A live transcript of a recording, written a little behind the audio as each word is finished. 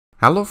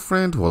Hello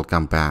friend,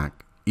 welcome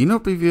back. In our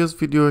previous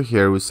video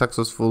here we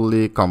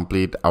successfully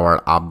complete our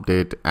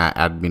update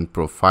admin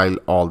profile,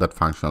 all that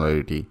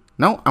functionality.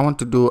 Now I want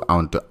to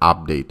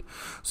update.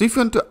 So if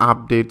you want to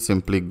update,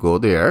 simply go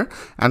there,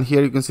 and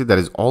here you can see there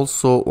is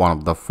also one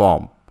of the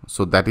form.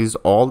 So that is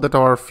all that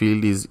our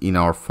field is in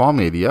our form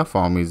area.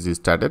 Form is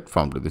started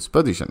from to this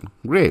position.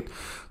 Great.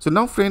 So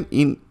now friend,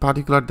 in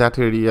particular that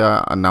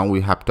area, now we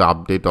have to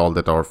update all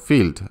that our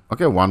field.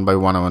 Okay, one by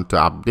one I want to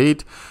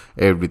update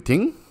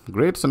everything.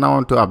 Great. So now I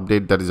want to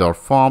update, that is our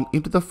form.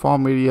 Into the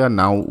form area,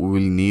 now we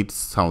will need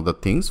some of the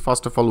things.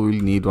 First of all, we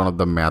will need one of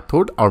the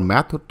method. Our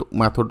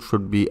method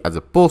should be as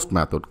a post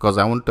method, because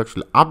I want to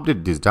actually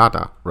update this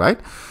data, right?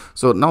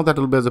 So now that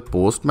will be as a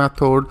post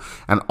method,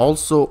 and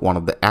also one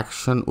of the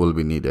action will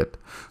be needed.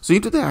 So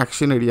into the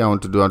action area, I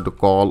want to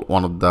call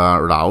one of the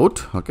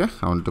route. Okay,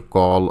 I want to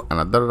call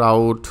another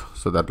route.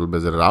 So that will be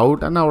as a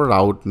route, and our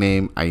route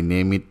name, I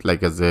name it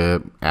like as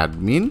a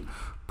admin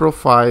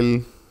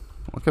profile.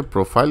 Okay,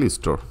 profile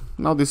store.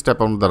 Now this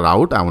type of the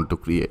route I want to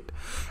create.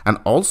 And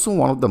also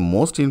one of the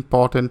most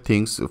important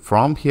things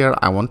from here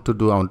I want to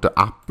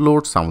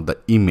upload some of the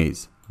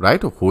image,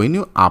 right? When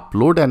you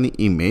upload any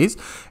image,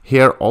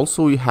 here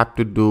also we have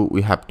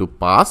to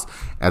pass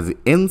as a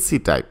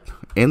NC type.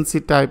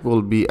 NC type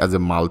will be as a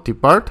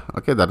multi-part.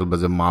 Okay, that will be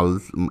as a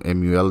multi-part.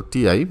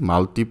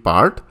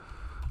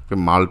 Okay,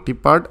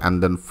 multi-part,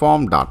 and then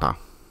form data.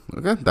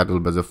 Okay, that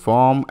will be as a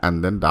form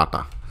and then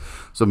data.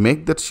 So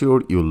make that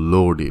sure you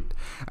load it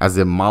as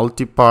a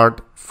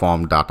multi-part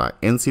form data.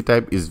 NC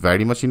type is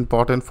very much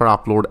important for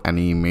upload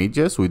any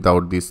images.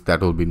 Without this,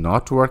 that will be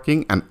not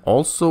working. And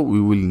also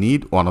we will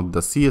need one of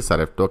the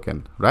CSRF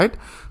token, right?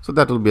 So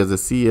that will be as a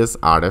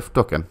CSRF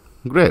token.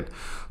 Great.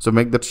 So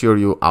make that sure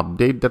you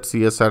update that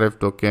CSRF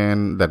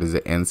token, that is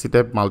a NC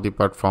type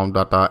multi-part form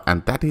data,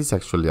 and that is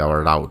actually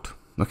our route.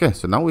 Okay,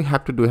 so now we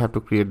have to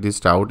create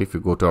this route. If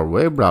you go to our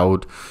web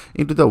route,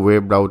 into the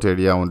web route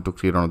area, I want to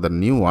create another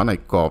new one. I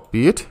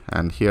copy it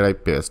and here I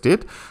paste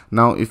it.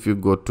 Now if you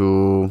go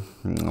to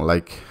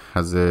like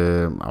as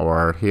a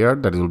our here,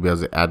 that will be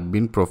as a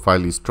admin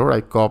profile store.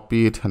 I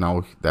copy it.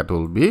 Now that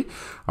will be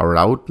our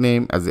route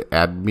name as a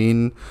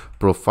admin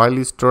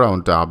profile store. I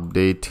want to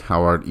update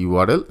our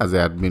URL as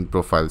a admin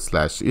profile /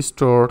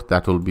 store.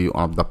 That will be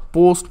on the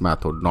post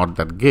method, not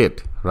that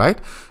get, right?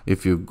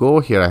 If you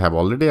go here, I have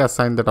already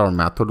assigned that our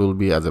method will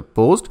be as a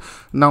post.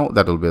 Now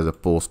that will be as a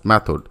post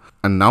method.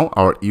 And now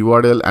our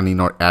URL, and in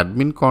our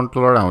admin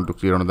controller, I want to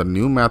create another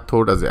new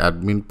method as a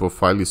admin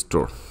profile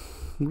store.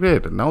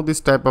 Great. Now this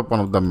type of one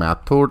of the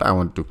method I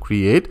want to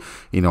create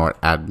in our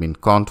admin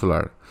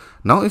controller.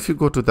 Now if you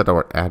go to that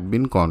our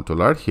admin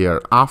controller here,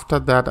 after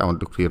that I want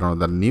to create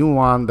another new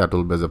one that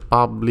will be as a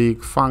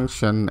public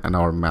function, and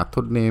our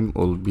method name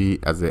will be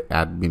as a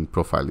admin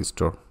profile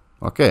store.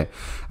 Okay,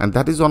 and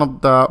that is one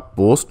of the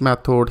post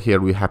method. Here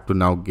we have to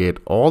now get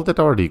all that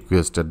our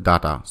requested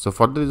data. So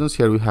for the reasons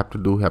here we have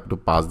to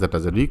pass that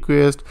as a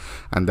request,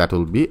 and that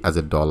will be as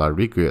a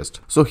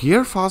 $request. So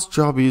here first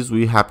job is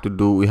we have to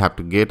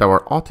get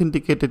our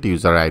authenticated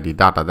user ID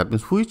data. That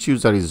means which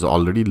user is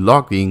already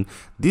logging,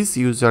 this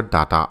user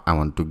data I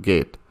want to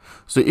get.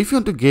 So if you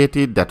want to get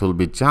it, that will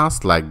be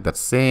just like the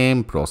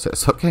same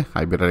process. Okay,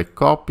 I better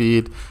copy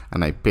it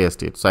and I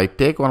paste it. So I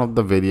take one of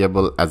the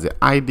variable as a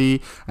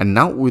ID, and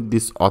now with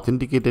this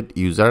authenticated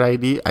user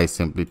ID, I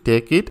simply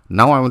take it.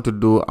 Now I want to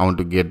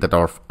get that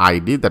our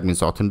ID, that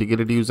means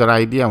authenticated user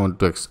ID, I want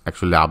to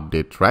actually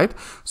update, right?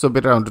 So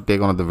better I want to take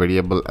one of the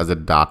variable as a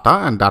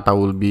data, and data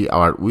will be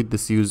our with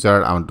this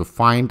user. I want to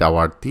find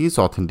this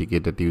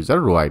authenticated user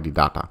row ID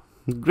data.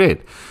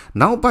 Great.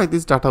 Now by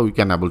this data we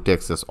can able to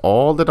access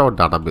all that our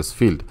database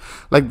field.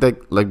 Like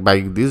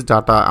by this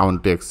data I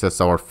want to access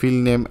our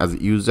field name as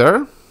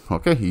user.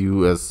 Okay,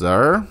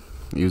 username.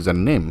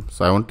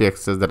 So I want to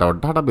access that our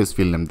database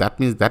field name. That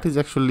means that is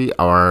actually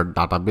our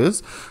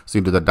database. So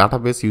into the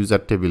database user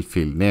table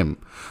field name.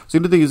 So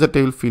into the user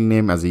table field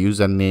name as a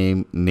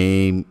username,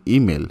 name,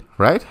 email,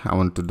 right? I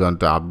want to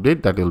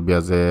update, that will be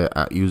as a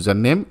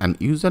username, and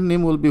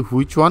username will be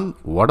which one,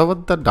 whatever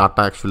the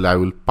data actually I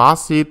will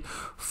pass it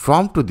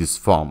from to this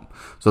form.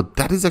 So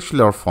that is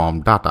actually our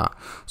form data.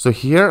 So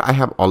here I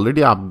have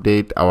already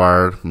update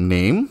our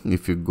name.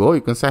 If you go,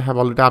 you can say I have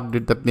already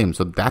updated that name.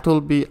 So that will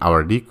be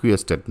our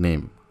requested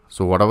name.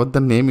 So whatever the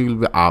name you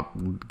will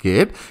be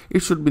it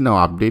should be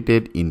now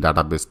updated in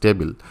database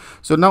table.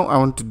 So now I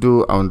want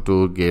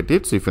to get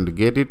it. So if you want to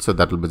get it, so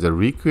that will be the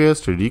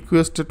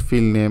requested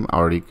field name,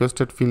 our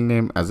requested field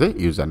name as a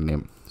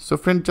username. So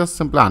friend, just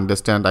simply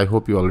understand. I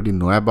hope you already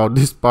know about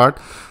this part.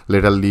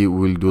 Laterally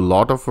we will do a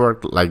lot of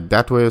work like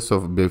that way.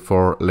 So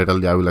before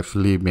laterally I will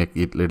actually make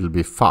it little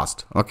bit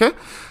fast. Okay,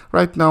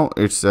 right now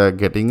it's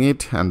getting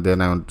it, and then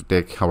I want to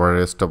take our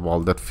rest of all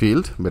that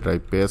field. Better I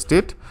paste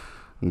it.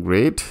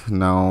 Great.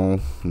 Now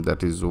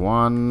that is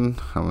one.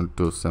 I want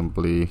to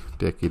simply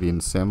take it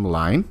in same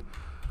line.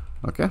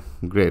 Okay,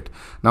 great.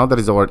 Now that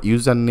is our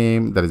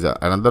username. There is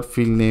another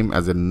field name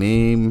as a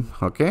name.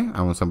 Okay,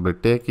 I will simply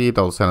take it.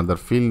 Also another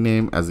field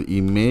name as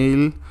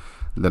email,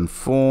 then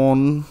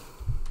phone,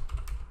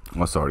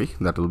 oh sorry,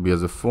 that will be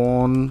as a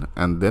phone,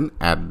 and then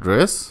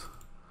address.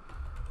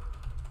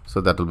 So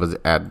that will be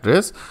the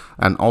address,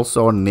 and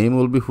also our name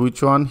will be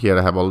which one. Here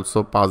I have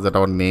also passed that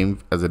our name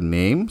as a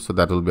name, so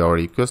that will be our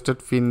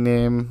requested field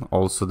name.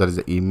 Also there is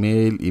an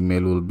email.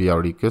 Email will be our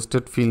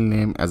requested field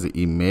name as an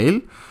email.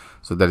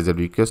 So that is a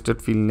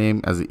requested field name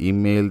as an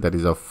email. That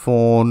is a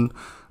phone.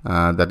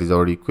 That is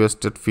our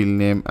requested field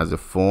name as a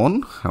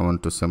phone. I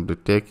want to simply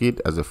take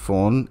it as a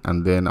phone,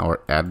 and then our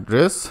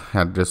address.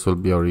 Address will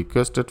be our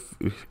requested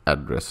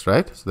address,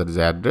 right? So that is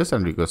address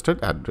and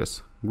requested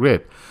address.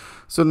 Great.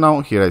 So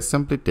now here I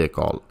simply take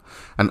all,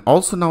 and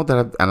also now there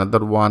have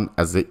another one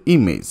as the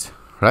image,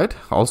 right?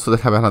 Also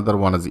they have another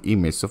one as the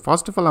image. So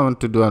first of all, I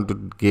want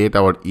to get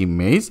our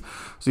image.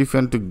 So if you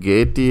want to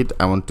get it,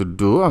 I want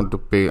to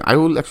pay. I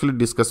will actually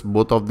discuss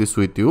both of this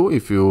with you.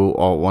 If you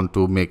want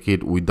to make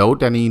it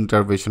without any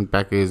intervention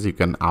package, you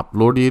can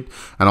upload it.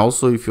 And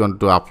also if you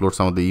want to upload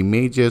some of the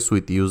images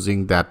with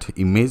using that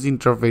image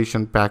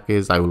intervention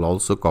package, I will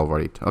also cover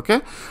it.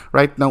 Okay,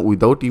 right now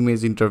without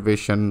image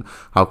intervention,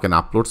 how can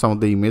I upload some of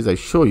the image? I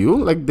show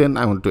you. Like then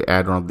I want to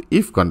add one of the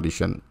if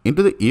condition.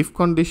 Into the if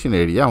condition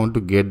area, I want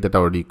to get that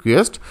our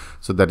request.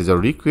 So that is our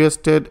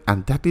requested,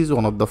 and that is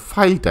one of the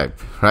file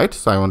type, right?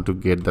 So I want to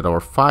get that our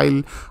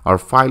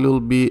file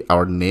will be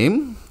our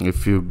name.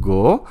 If you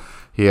go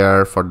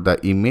here for the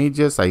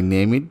images, I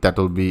name it, that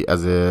will be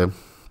as a,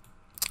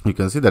 you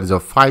can see that is a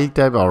file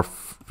type. Our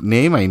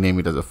name, I name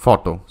it as a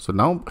photo. So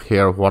now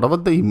here whatever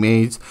the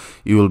image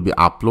you will be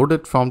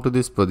uploaded from to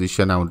this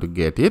position, I want to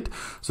get it.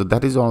 So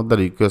that is one of the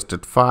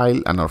requested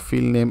file, and our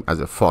field name as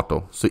a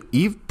photo. So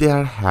if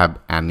there have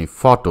any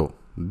photo,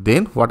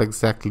 then what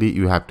exactly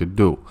you have to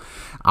do?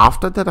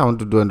 After that, I want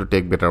to do and to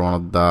take better one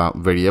of the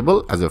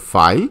variable as a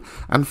file,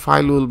 and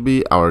file will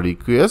be our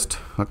request.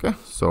 Okay,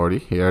 sorry,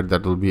 here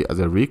that will be as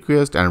a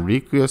request, and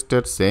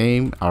requested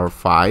same our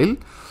file,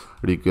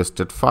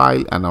 requested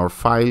file, and our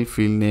file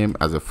field name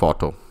as a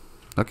photo.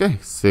 Okay,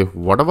 so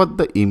whatever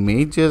the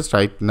images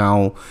right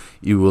now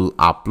you will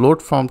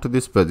upload from to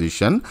this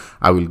position,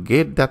 I will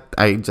get that.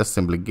 I just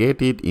simply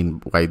get it in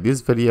by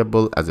this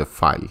variable as a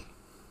file.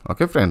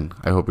 Okay friend,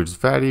 I hope it's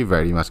very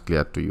much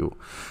clear to you.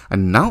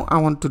 And now I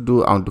want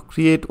to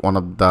create one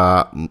of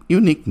the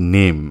unique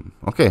name.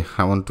 Okay,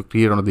 I want to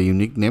create one of the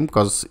unique name,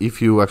 because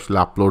if you actually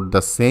upload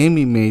the same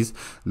image,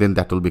 then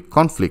that will be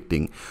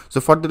conflicting. So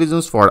for the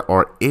reasons for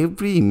our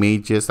every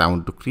images, I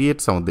want to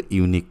create some of the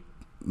unique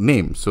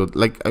name. So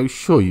like I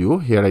show you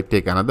here, I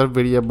take another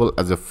variable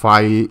as a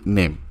file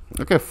name.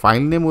 Okay, file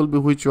name will be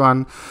which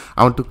one?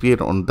 I want to create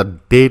on the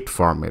date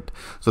format.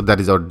 So that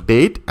is our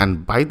date,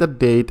 and by the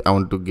date I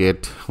want to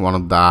get one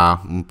of the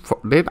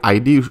date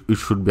ID. It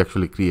should be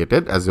actually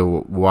created as a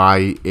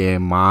Y, a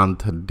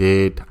month,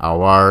 date,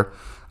 hour.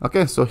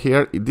 Okay, so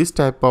here this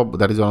type of,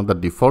 that is one of the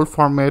default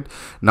format.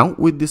 Now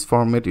with this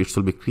format, it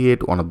should be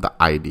create one of the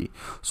ID.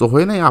 So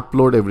when I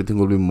upload, everything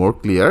will be more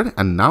clear.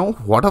 And now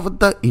whatever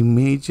the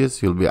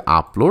images will be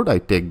upload, I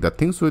take the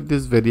things with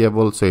this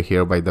variable. So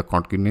here by the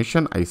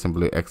continuation, I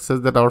simply access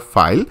that our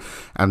file,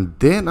 and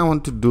then I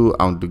want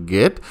to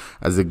get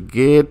as a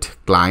get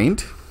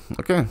client.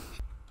 Okay,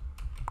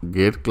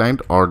 get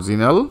client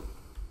original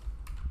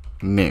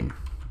name.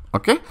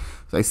 Okay,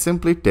 so I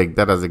simply take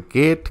that as a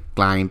get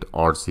client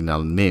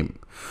original name.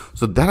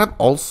 So there are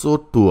also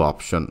two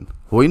options.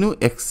 When you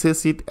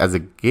access it as a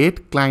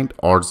get client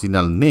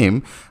original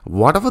name,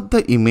 whatever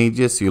the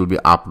images you'll be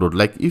upload,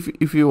 like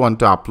if you want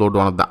to upload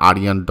one of the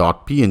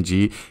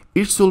aryan.png,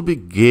 it should be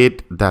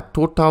get the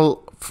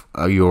total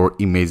your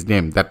image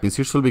name. That means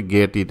it should be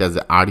get it as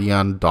a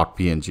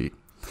aryan.png.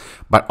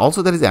 But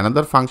also there is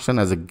another function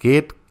as a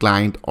get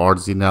client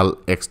original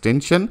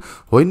extension.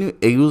 When you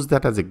use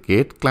that as a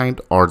get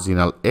client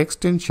original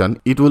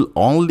extension, it will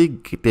only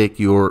take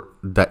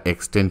the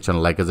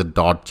extension like as a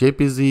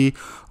 .jpg,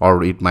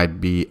 or it might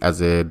be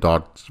as a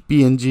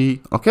 .png.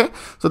 Okay,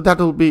 so that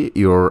will be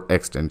your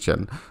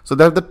extension. So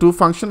there are the two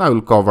functions. I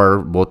will cover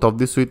both of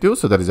this with you.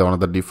 So there is one of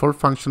the default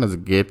function as a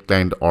get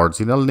client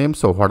original name.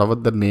 So whatever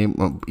the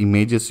name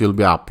images you'll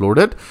be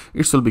uploaded,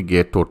 it should be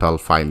get total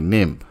file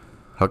name.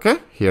 Okay,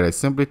 here I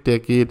simply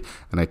take it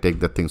and I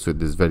take the things with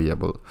this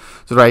variable.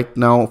 So right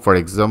now, for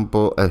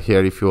example,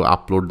 here if you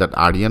upload that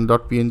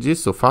aryan.png,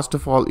 so first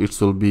of all,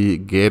 it will be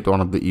get one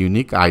of the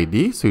unique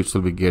ID. So it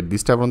will be get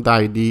this type of the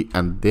ID,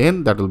 and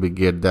then that will be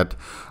get that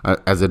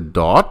as a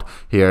dot.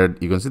 Here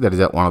you can see that is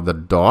one of the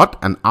dot,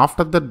 and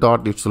after the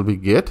dot, it will be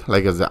get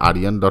like as a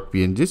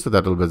aryan.png. So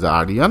that will be as a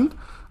aryan.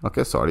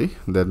 Okay, sorry.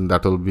 Then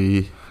that will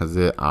be as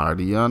a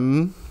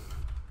aryan.png.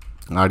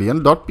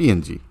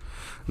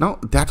 Now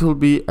that will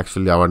be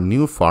actually our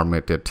new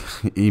formatted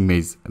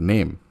image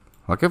name.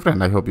 Okay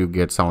friend, I hope you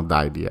get some of the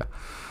idea.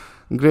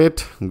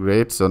 Great.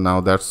 So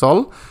now that's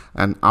all,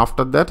 and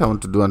after that I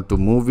want to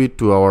move it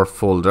to our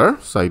folder.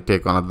 So I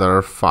take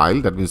another file,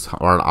 that means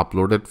our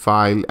uploaded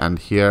file, and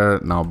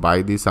here now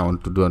by this I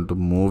want to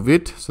move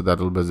it. So that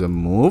will be the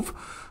move.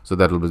 So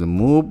that will be the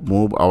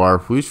move our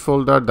which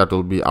folder, that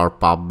will be our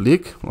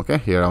public. Okay,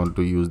 here I want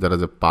to use that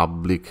as a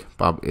public,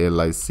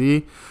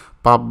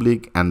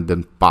 public, and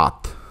then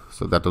path.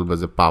 So that will be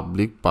as a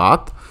public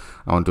path.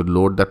 I want to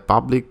load that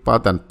public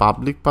path, and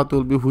public path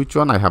will be which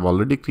one? I have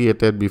already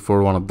created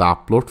before, one of the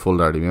upload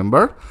folder.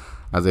 Remember,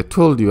 as I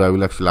told you, I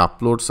will actually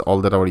upload all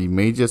that our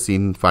images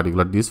in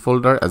particular this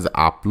folder as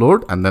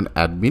upload, and then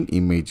admin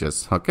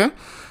images. Okay,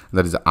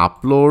 that is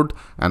upload,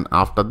 and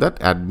after that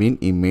admin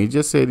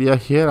images area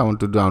here, I want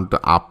to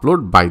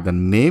upload by the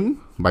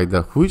name, by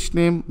the which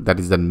name, that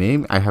is the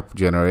name I have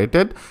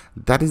generated,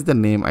 that is the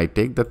name. I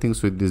take the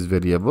things with this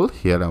variable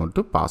here, I want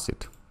to pass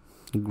it.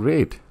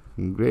 Great.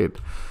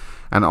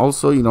 And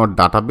also in our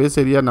database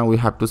area, now we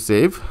have to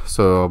save.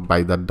 So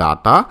by the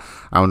data,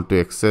 I want to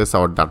access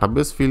our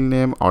database field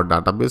name. Our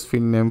database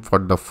field name for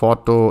the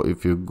photo,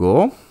 if you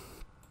go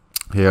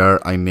here,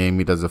 I name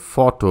it as a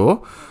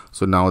photo.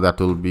 So now that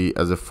will be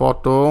as a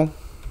photo.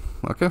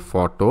 Okay,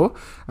 photo,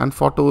 and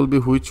photo will be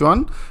which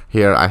one?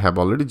 Here I have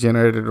already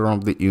generated one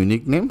of the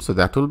unique name, so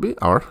that will be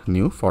our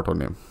new photo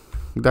name.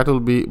 That will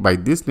be by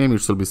this name,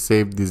 it will be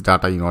saved this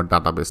data in our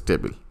database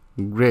table.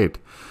 Great.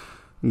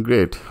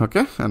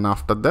 Okay, and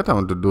after that I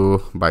want to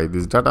do by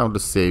this data, I want to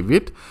save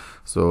it.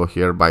 So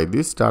here by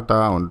this data,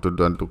 I want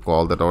to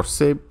call that our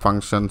save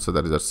function. So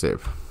that is our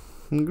save.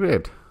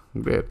 Great.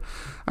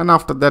 And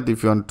after that,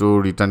 if you want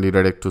to return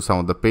redirect to some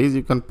of the page,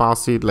 you can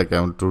pass it like I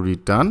want to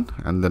return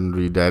and then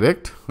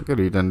redirect. Okay,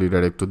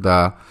 redirect to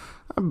the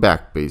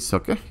back page.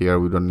 Okay, here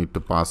we don't need to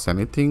pass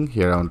anything.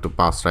 Here I want to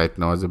pass right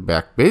now as a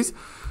back page.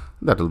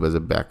 That will be as a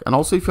back. And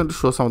also if you want to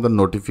show some of the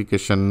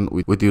notification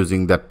with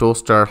using that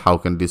toaster, how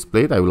can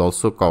display it, I will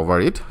also cover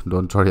it.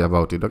 Don't worry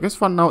about it. Okay, so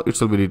for now it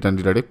will be return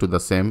redirect to the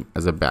same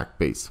as a back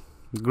page.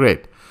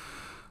 Great.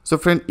 So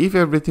friend, if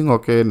everything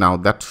okay, now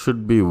that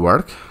should be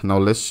work. Now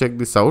let's check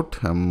this out.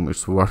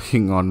 It's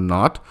working or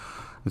not.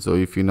 So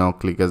if you now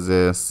click as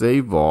a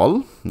save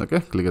all,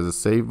 okay, click as a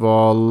save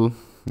all.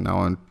 Now I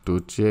want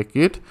to check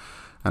it,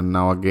 and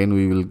now again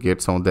we will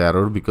get some of the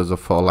error because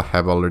of all I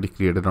have already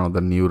created another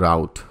new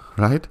route.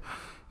 Right,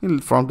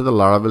 from to the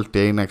Laravel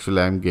 10, actually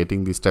I am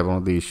getting this type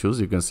of the issues.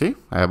 You can see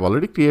I have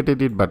already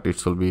created it, but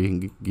it will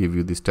be give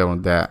you this type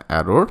of the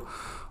error.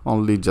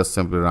 Only just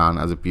simply run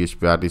as a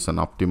PHP artisan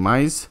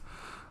optimize,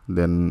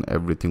 then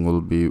everything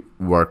will be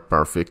work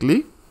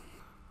perfectly.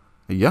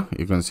 Yeah,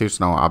 you can see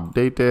it's now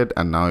updated,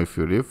 and now if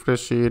you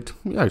refresh it,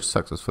 yeah, it's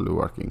successfully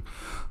working.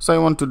 So I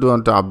want to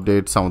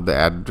update some of the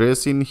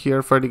address in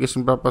here for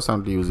education purpose. I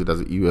want to use it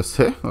as a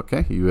USA.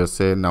 Okay,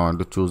 USA. Now I want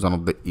to choose one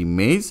of the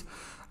image.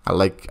 I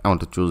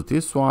want to choose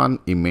this one.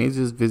 Image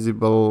is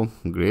visible.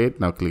 Great.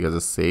 Now click as a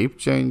save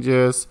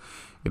changes.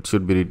 It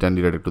should be returned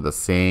directly to the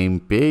same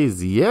page.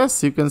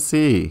 Yes, you can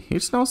see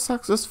it's now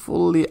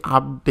successfully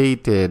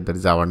updated. That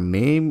is, our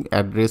name,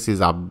 address is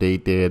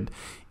updated,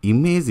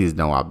 image is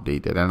now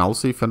updated. And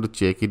also if you want to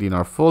check it in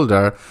our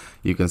folder,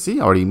 you can see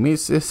our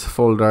images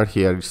folder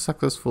here is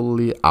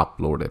successfully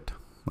uploaded.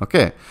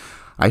 Okay,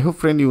 I hope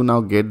friend you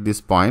now get this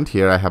point.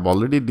 Here I have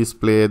already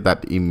displayed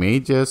that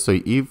images.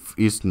 So if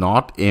it's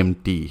not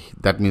empty,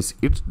 that means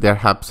there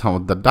have some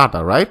of the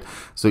data, right?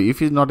 So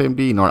if it's not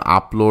empty, in our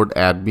upload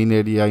admin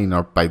area, in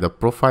our by the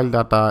profile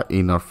data,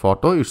 in our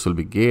photo, it should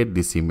be get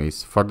this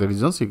image. For the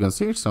reasons you can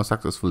see it's now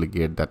successfully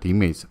get that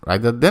image,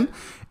 rather than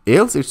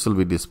else it should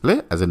be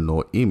displayed as a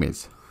no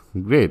image.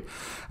 Great.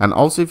 And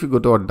also if you go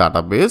to our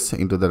database,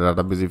 into the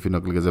database, if you now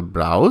click as a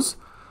browse,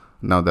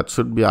 now that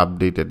should be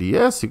updated.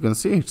 Yes, you can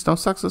see it's now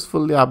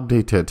successfully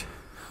updated.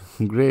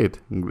 Great.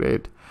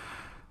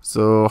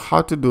 So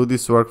how to do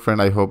this work,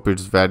 friend, I hope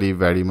it's very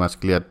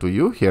much clear to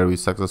you. Here we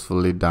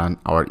successfully done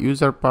our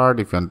user part.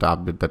 If you want to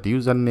update that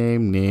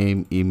username,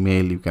 name,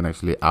 email, you can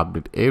actually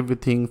update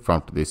everything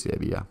from this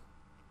area.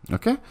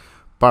 Okay,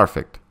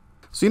 perfect.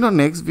 So in our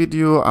next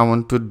video, I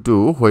want to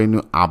do when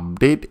you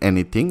update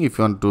anything, if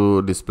you want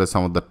to display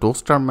some of the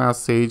toaster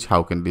message,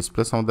 how can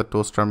display some of the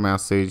toaster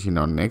message. In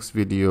our next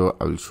video,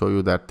 I will show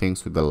you that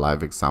things with a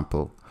live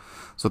example.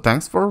 So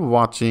thanks for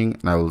watching,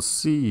 and I will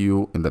see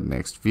you in the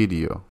next video.